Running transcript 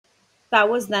That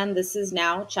was then, this is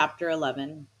now, chapter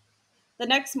 11. The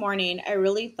next morning, I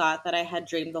really thought that I had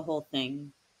dreamed the whole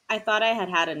thing. I thought I had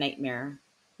had a nightmare.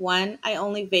 One I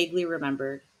only vaguely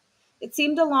remembered. It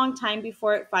seemed a long time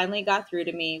before it finally got through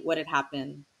to me what had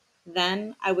happened.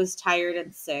 Then I was tired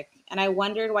and sick, and I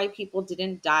wondered why people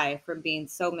didn't die from being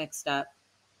so mixed up.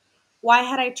 Why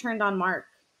had I turned on Mark?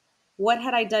 What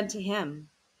had I done to him?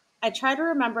 I tried to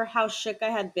remember how shook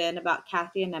I had been about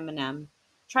Kathy and Eminem,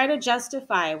 try to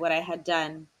justify what I had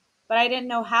done, but I didn't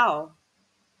know how.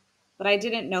 But I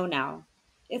didn't know now.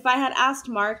 If I had asked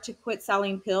Mark to quit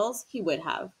selling pills, he would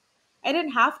have. I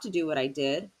didn't have to do what I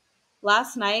did.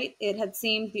 Last night, it had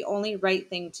seemed the only right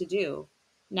thing to do.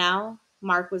 Now,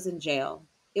 Mark was in jail.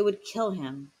 It would kill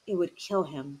him. It would kill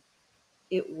him.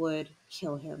 It would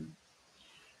kill him.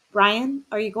 Brian,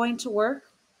 are you going to work?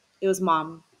 It was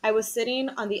Mom. I was sitting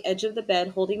on the edge of the bed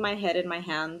holding my head in my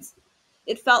hands.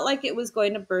 It felt like it was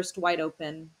going to burst wide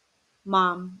open.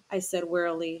 Mom, I said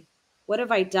wearily, what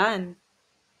have I done?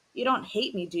 You don't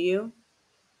hate me, do you?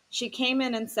 She came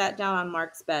in and sat down on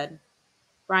Mark's bed.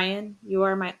 Brian, you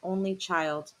are my only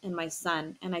child and my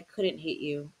son, and I couldn't hate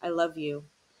you. I love you.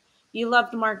 You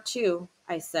loved Mark too,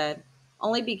 I said,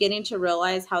 only beginning to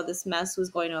realize how this mess was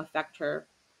going to affect her.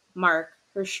 Mark,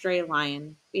 her stray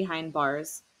lion, behind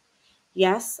bars.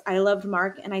 Yes, I loved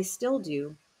Mark and I still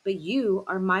do, but you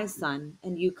are my son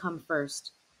and you come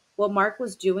first. What Mark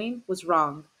was doing was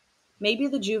wrong. Maybe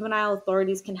the juvenile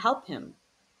authorities can help him.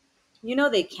 You know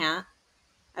they can't.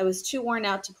 I was too worn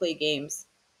out to play games.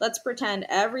 Let's pretend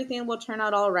everything will turn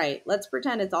out all right. Let's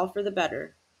pretend it's all for the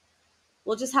better.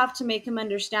 We'll just have to make him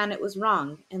understand it was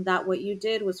wrong and that what you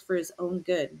did was for his own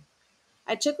good.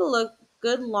 I took a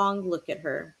good long look at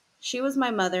her. She was my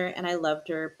mother and I loved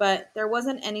her, but there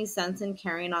wasn't any sense in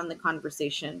carrying on the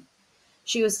conversation.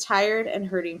 She was tired and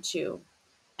hurting too.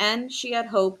 And she had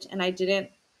hoped and I didn't,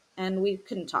 and we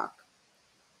couldn't talk.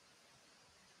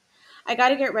 I got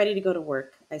to get ready to go to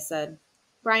work, I said.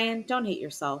 Brian, don't hate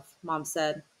yourself, Mom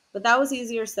said. But that was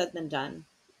easier said than done.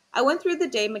 I went through the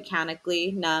day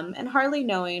mechanically, numb, and hardly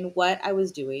knowing what I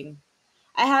was doing.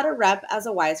 I had a rep as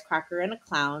a wisecracker and a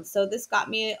clown, so this got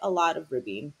me a lot of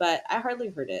ribbing, but I hardly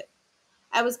heard it.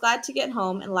 I was glad to get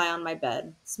home and lie on my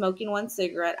bed, smoking one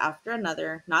cigarette after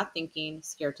another, not thinking,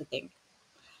 scared to think.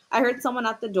 I heard someone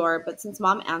at the door, but since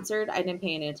Mom answered, I didn't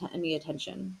pay any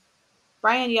attention.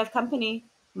 Brian, you have company,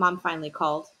 Mom finally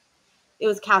called. It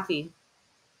was Kathy.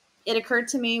 It occurred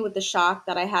to me with the shock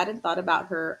that I hadn't thought about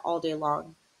her all day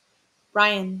long.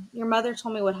 Brian, your mother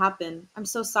told me what happened. I'm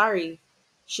so sorry.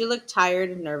 She looked tired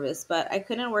and nervous, but I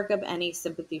couldn't work up any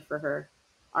sympathy for her.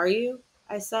 Are you?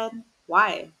 I said.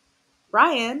 Why?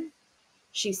 Brian,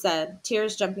 she said,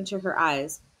 tears jumping to her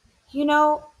eyes. You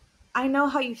know, I know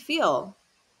how you feel.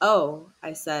 Oh,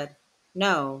 I said.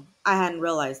 No, I hadn't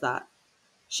realized that.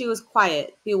 She was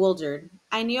quiet, bewildered.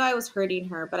 I knew I was hurting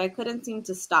her, but I couldn't seem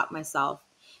to stop myself.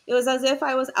 It was as if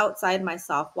I was outside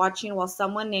myself, watching while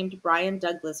someone named Brian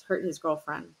Douglas hurt his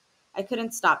girlfriend. I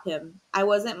couldn't stop him. I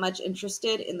wasn't much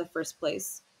interested in the first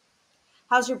place.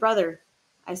 How's your brother?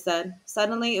 I said.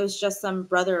 Suddenly, it was just some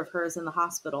brother of hers in the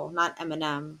hospital, not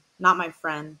Eminem, not my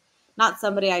friend, not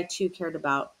somebody I too cared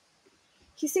about.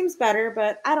 He seems better,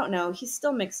 but I don't know. He's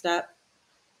still mixed up.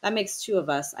 That makes two of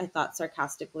us, I thought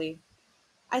sarcastically.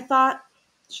 I thought,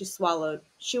 she swallowed.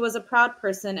 She was a proud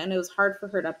person, and it was hard for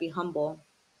her to be humble.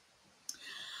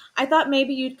 I thought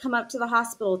maybe you'd come up to the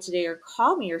hospital today or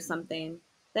call me or something.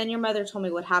 Then your mother told me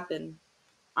what happened.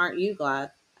 Aren't you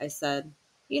glad? I said.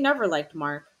 You never liked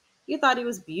Mark. You thought he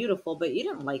was beautiful, but you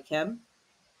didn't like him.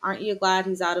 Aren't you glad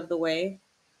he's out of the way?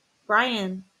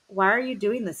 Brian, why are you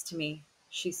doing this to me?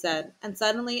 She said, and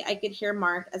suddenly I could hear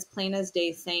Mark as plain as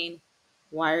day saying,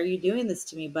 why are you doing this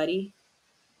to me, buddy?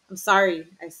 I'm sorry,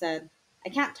 I said. I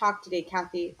can't talk today,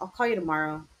 Kathy. I'll call you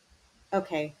tomorrow.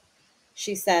 Okay,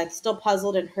 she said, still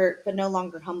puzzled and hurt, but no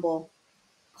longer humble.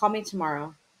 Call me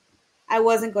tomorrow. I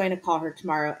wasn't going to call her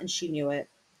tomorrow, and she knew it.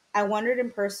 I wondered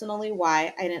impersonally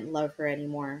why I didn't love her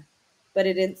anymore, but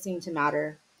it didn't seem to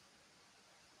matter.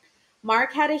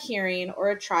 Mark had a hearing or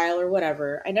a trial or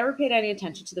whatever. I never paid any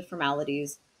attention to the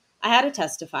formalities. I had to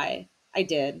testify. I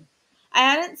did. I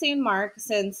hadn't seen Mark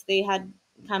since they had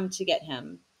come to get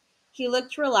him. He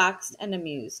looked relaxed and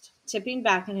amused, tipping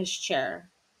back in his chair,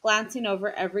 glancing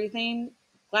over everything,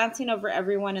 glancing over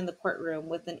everyone in the courtroom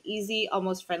with an easy,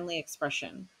 almost friendly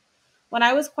expression. When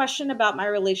I was questioned about my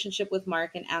relationship with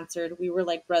Mark and answered we were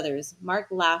like brothers, Mark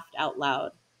laughed out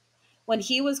loud. When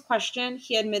he was questioned,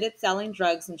 he admitted selling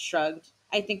drugs and shrugged.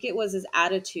 I think it was his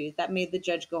attitude that made the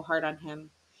judge go hard on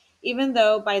him, even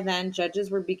though by then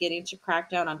judges were beginning to crack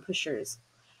down on pushers.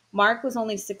 Mark was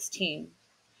only 16.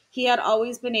 He had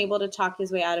always been able to talk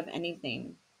his way out of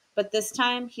anything, but this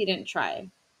time he didn't try.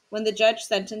 When the judge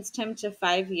sentenced him to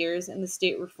 5 years in the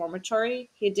state reformatory,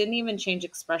 he didn't even change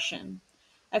expression.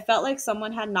 I felt like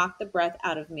someone had knocked the breath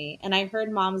out of me, and I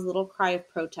heard Mom's little cry of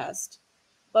protest.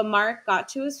 But Mark got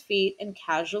to his feet and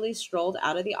casually strolled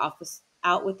out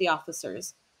with the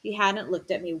officers. He hadn't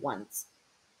looked at me once.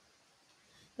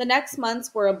 The next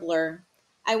months were a blur.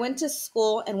 I went to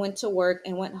school and went to work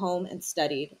and went home and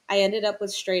studied. I ended up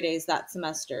with straight A's that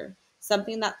semester,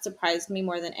 something that surprised me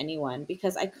more than anyone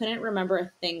because I couldn't remember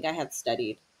a thing I had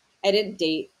studied. I didn't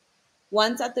date.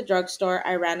 Once at the drugstore,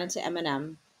 I ran into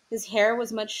Eminem. His hair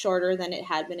was much shorter than it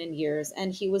had been in years,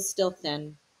 and he was still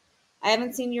thin. "I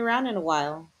haven't seen you around in a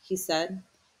while," he said.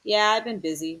 "Yeah, I've been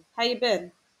busy. How you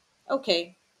been?"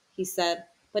 "Okay," he said,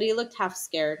 but he looked half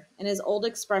scared, and his old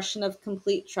expression of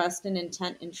complete trust and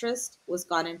intent interest was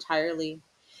gone entirely.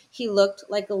 He looked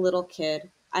like a little kid.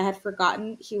 I had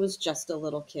forgotten he was just a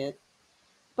little kid.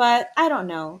 But I don't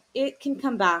know. It can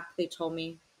come back, they told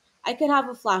me. I could have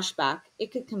a flashback.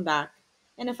 It could come back.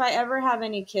 And if I ever have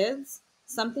any kids,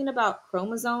 something about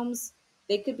chromosomes,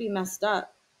 they could be messed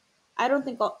up. I don't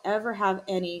think I'll ever have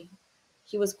any.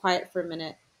 He was quiet for a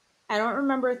minute. I don't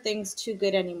remember things too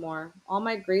good anymore. All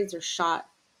my grades are shot.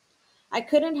 I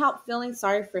couldn't help feeling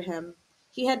sorry for him.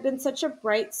 He had been such a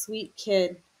bright, sweet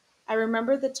kid. I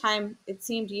remember the time, it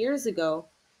seemed years ago,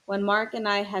 when Mark and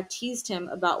I had teased him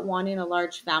about wanting a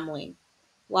large family.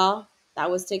 Well, that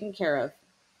was taken care of.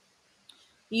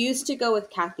 "You used to go with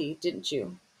Kathy, didn't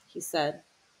you?" he said.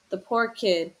 The poor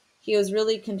kid. He was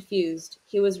really confused.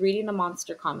 He was reading a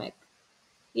monster comic.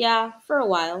 "Yeah, for a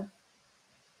while."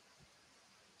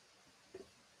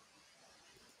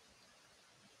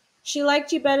 "She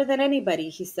liked you better than anybody,"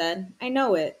 he said. "I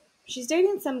know it. She's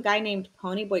dating some guy named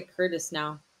Ponyboy Curtis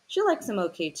now. She likes him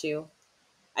okay too."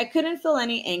 I couldn't feel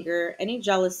any anger, any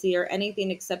jealousy, or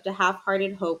anything except a half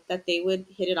hearted hope that they would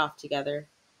hit it off together.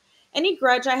 Any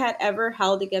grudge I had ever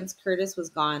held against Curtis was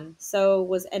gone, so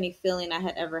was any feeling I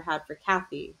had ever had for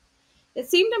Kathy. It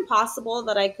seemed impossible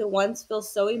that I could once feel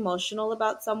so emotional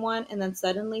about someone and then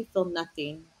suddenly feel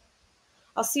nothing.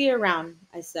 "I'll see you around,"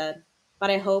 I said, but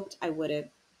I hoped I wouldn't.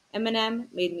 Eminem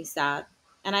made me sad,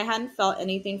 and I hadn't felt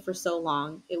anything for so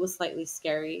long. It was slightly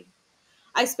scary.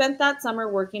 I spent that summer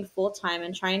working full time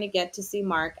and trying to get to see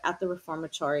Mark at the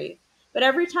reformatory. But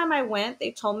every time I went,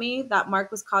 they told me that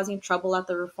Mark was causing trouble at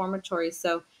the reformatory,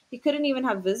 so he couldn't even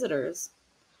have visitors.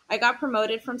 I got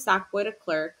promoted from sack boy to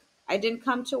clerk. I didn't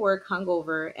come to work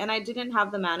hungover, and I didn't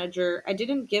give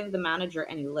the manager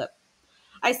any lip.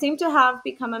 I seemed to have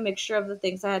become a mixture of the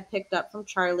things I had picked up from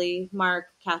Charlie,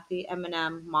 Mark, Kathy,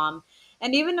 Eminem, Mom,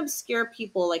 and even obscure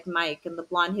people like Mike and the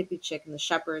blonde hippie chick and the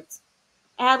Shepherds.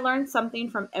 I had learned something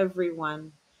from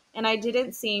everyone, and I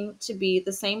didn't seem to be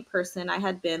the same person I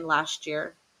had been last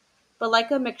year. But like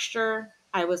a mixture,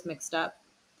 I was mixed up.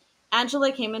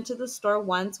 Angela came into the store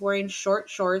once wearing short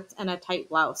shorts and a tight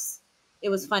blouse. It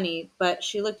was funny, but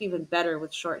she looked even better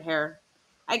with short hair.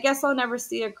 I guess I'll never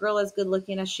see a girl as good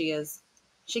looking as she is.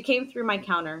 She came through my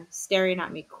counter, staring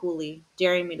at me coolly,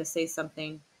 daring me to say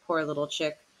something. Poor little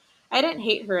chick. I didn't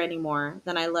hate her any more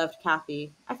than I loved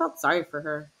Kathy. I felt sorry for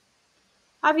her.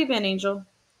 "Have you been, Angel?"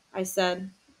 I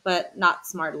said, but not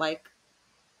smart like.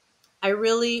 I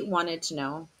really wanted to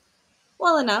know.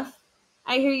 "Well enough.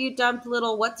 I hear you dumped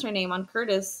little what's her name on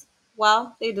Curtis.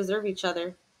 Well, they deserve each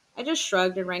other." I just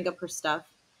shrugged and rang up her stuff.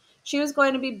 She was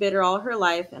going to be bitter all her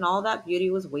life, and all that beauty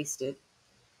was wasted.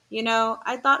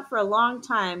 I thought for a long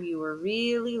time you were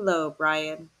really low,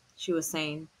 Brian," she was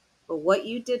saying. "But what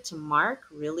you did to Mark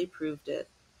really proved it."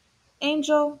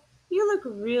 "Angel, you look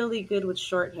really good with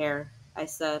short hair," I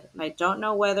said, and I don't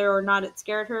know whether or not it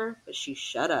scared her, but she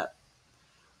shut up.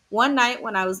 One night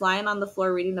when I was lying on the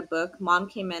floor reading a book, Mom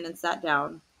came in and sat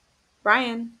down.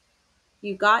 "Brian,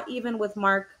 you got even with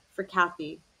Mark for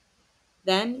Kathy.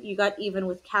 Then you got even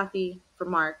with Kathy for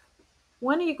Mark.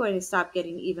 When are you going to stop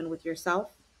getting even with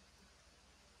yourself?"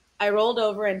 I rolled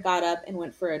over and got up and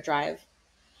went for a drive.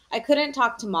 I couldn't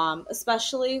talk to Mom,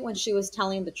 especially when she was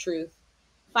telling the truth.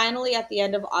 Finally, at the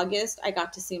end of August, I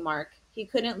got to see Mark. He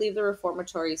couldn't leave the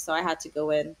reformatory, so I had to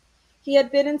go in. He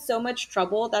had been in so much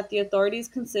trouble that the authorities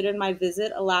considered my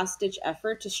visit a last ditch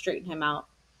effort to straighten him out.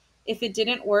 If it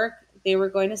didn't work, they were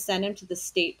going to send him to the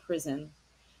state prison.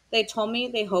 They told me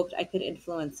they hoped I could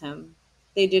influence him.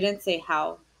 They didn't say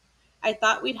how. I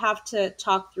thought we'd have to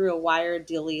talk through a wire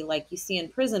dilly like you see in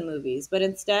prison movies, but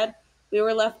instead, we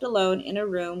were left alone in a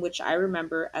room which I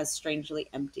remember as strangely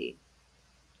empty.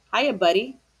 "Hiya,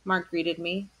 buddy," Mark greeted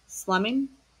me. "Slumming?"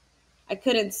 I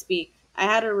couldn't speak. I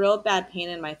had a real bad pain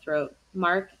in my throat.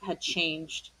 Mark had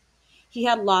changed. He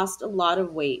had lost a lot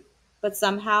of weight, but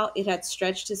somehow it had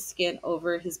stretched his skin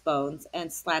over his bones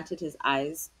and slanted his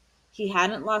eyes. He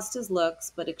hadn't lost his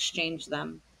looks, but exchanged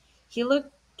them. He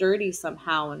looked dirty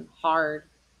somehow and hard,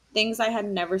 things I had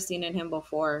never seen in him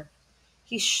before.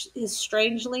 His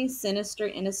strangely sinister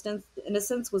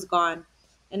innocence was gone,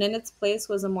 and in its place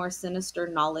was a more sinister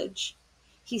knowledge.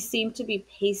 He seemed to be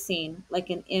pacing like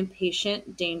an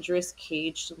impatient, dangerous,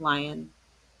 caged lion.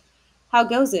 How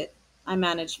goes it? I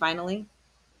managed finally.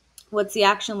 What's the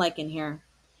action like in here?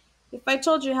 If I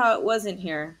told you how it was in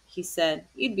here, he said,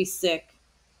 you'd be sick.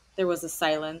 There was a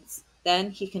silence.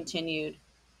 Then he continued,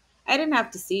 I didn't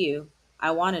have to see you.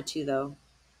 I wanted to, though.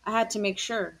 I had to make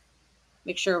sure.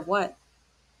 Make sure of what?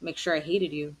 Make sure I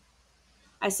hated you.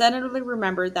 I suddenly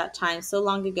remembered that time so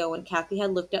long ago when Kathy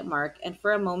had looked at Mark, and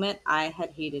for a moment I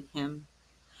had hated him.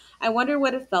 I wonder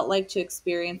what it felt like to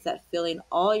experience that feeling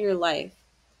all your life,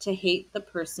 to hate the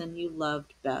person you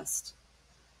loved best.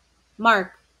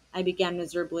 Mark, I began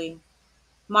miserably.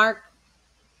 Mark,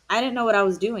 I didn't know what I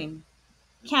was doing.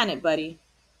 Can it, buddy?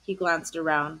 He glanced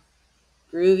around.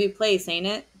 Groovy place, ain't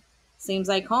it? Seems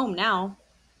like home now.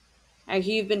 I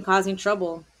hear you've been causing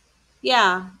trouble.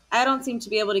 Yeah, I don't seem to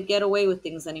be able to get away with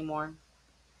things anymore.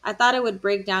 I thought I would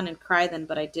break down and cry then,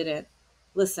 but I didn't.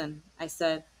 Listen, I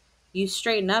said, you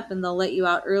straighten up and they'll let you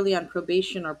out early on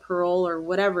probation or parole or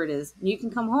whatever it is, and you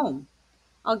can come home.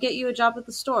 I'll get you a job at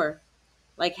the store.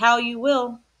 Like how you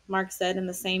will, Mark said in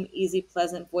the same easy,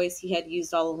 pleasant voice he had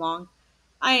used all along.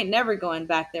 I ain't never going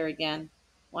back there again.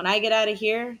 When I get out of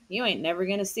here, you ain't never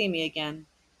going to see me again.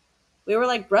 We were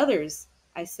like brothers,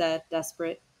 I said,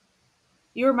 desperate.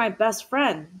 You were my best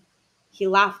friend. He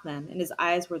laughed then, and his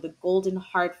eyes were the golden,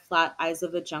 hard, flat eyes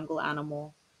of a jungle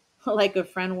animal. Like a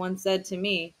friend once said to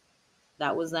me,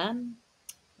 that was then,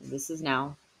 and this is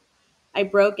now. I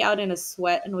broke out in a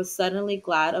sweat and was suddenly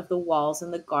glad of the walls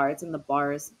and the guards and the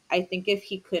bars. I think if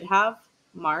he could have,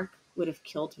 Mark would have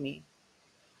killed me.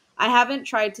 I haven't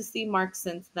tried to see Mark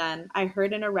since then. I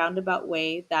heard in a roundabout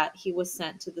way that he was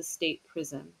sent to the state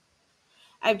prison.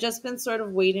 I've just been sort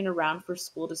of waiting around for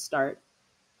school to start,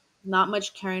 not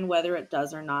much caring whether it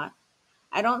does or not.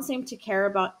 I don't seem to care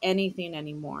about anything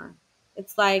anymore.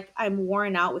 It's like I'm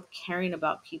worn out with caring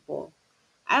about people.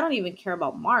 I don't even care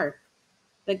about Mark.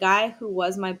 The guy who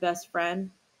was my best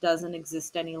friend doesn't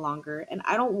exist any longer, and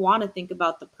I don't want to think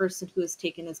about the person who has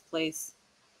taken his place.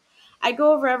 I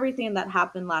go over everything that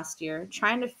happened last year,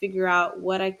 trying to figure out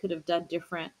what I could have done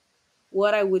different,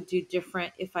 what I would do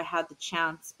different if I had the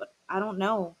chance, but I don't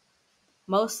know.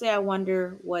 Mostly I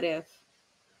wonder, what if?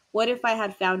 What if I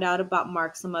had found out about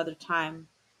Mark some other time,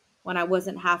 when I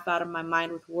wasn't half out of my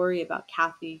mind with worry about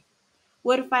Kathy?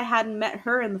 What if I hadn't met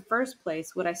her in the first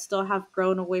place? Would I still have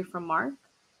grown away from Mark?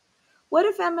 What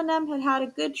if Eminem had had a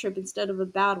good trip instead of a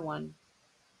bad one?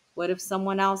 What if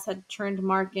someone else had turned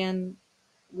Mark in?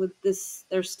 Would this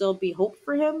there still be hope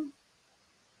for him?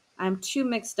 I'm too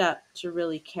mixed up to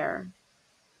really care.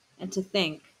 And to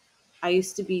think, I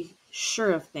used to be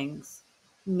sure of things.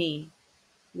 Me.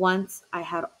 Once I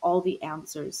had all the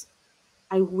answers.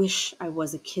 I wish I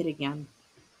was a kid again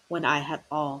when I had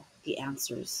all the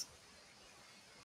answers.